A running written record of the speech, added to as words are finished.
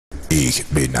Ich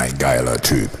bin ein geiler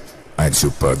Typ, ein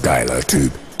super geiler Typ.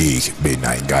 Ich bin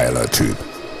ein geiler Typ,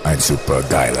 ein super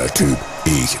geiler Typ.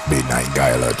 Ich bin ein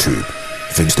geiler Typ.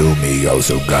 Findest du mich auch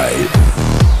so geil?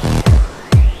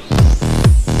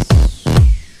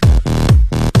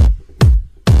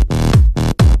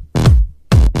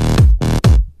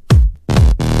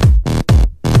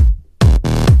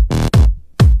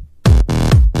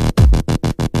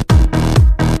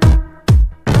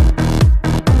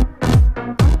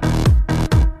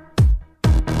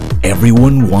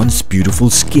 Everyone wants beautiful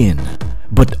skin,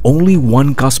 but only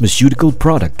one cosmeceutical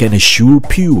product can assure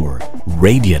pure,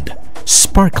 radiant,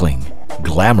 sparkling,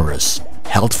 glamorous,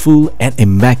 healthful, and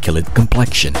immaculate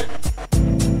complexion.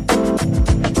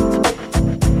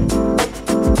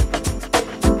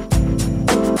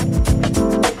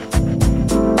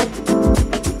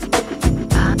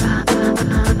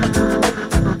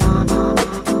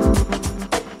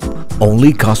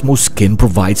 Only Cosmo Skin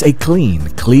provides a clean,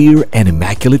 clear, and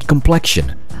immaculate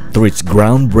complexion through its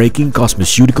groundbreaking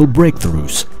cosmeceutical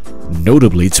breakthroughs,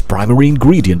 notably its primary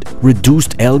ingredient,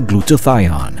 reduced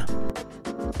L-glutathione.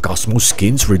 Cosmo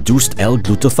Skin's reduced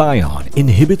L-glutathione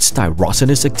inhibits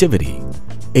tyrosinase activity,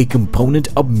 a component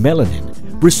of melanin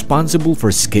responsible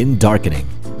for skin darkening,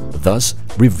 thus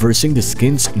reversing the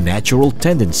skin's natural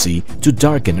tendency to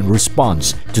darken in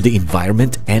response to the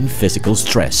environment and physical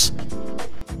stress.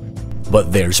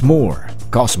 But there's more.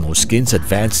 Cosmo Skin's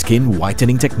advanced skin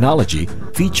whitening technology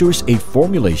features a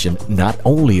formulation not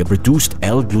only of reduced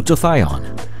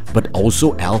L-glutathione, but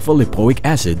also alpha-lipoic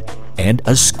acid and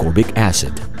ascorbic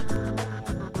acid.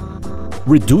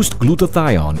 Reduced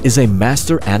glutathione is a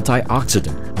master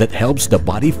antioxidant that helps the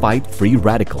body fight free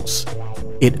radicals.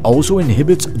 It also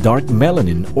inhibits dark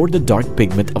melanin or the dark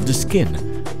pigment of the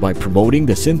skin by promoting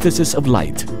the synthesis of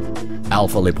light.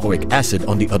 Alpha-lipoic acid,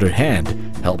 on the other hand,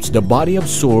 helps the body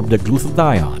absorb the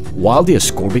glutathione, while the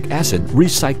ascorbic acid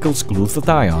recycles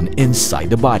glutathione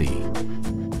inside the body.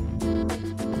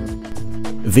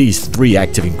 These three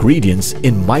active ingredients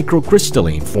in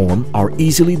microcrystalline form are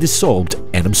easily dissolved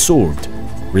and absorbed,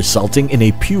 resulting in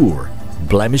a pure,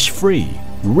 blemish-free,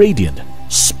 radiant,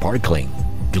 sparkling,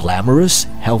 glamorous,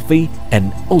 healthy,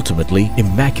 and ultimately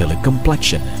immaculate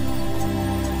complexion.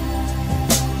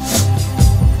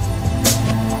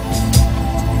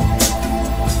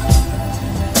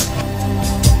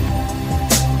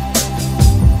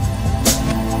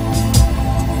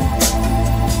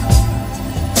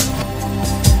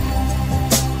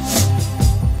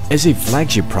 As a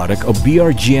flagship product of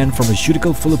BRGN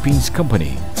Pharmaceutical Philippines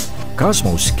Company,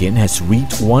 Cosmo Skin has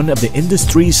reaped one of the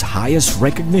industry's highest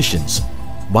recognitions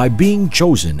by being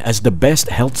chosen as the best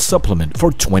health supplement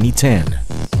for 2010.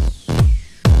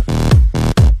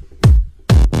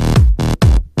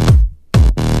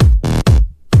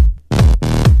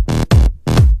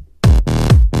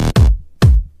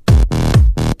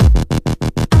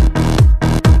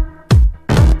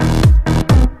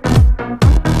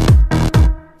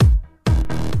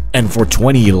 And for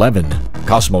 2011,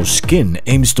 Cosmo Skin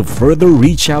aims to further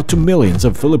reach out to millions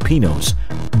of Filipinos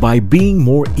by being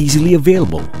more easily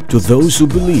available to those who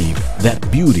believe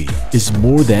that beauty is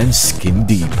more than skin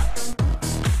deep.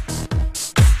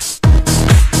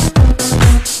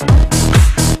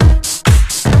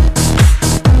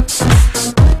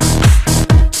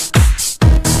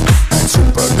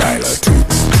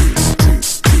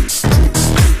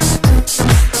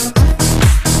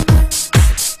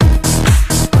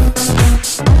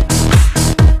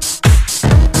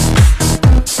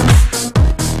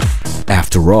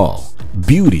 After all,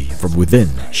 beauty from within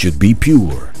should be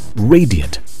pure,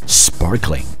 radiant,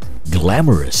 sparkling,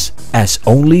 glamorous, as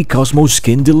only Cosmo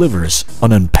Skin delivers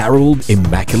an unparalleled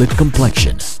immaculate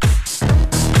complexion.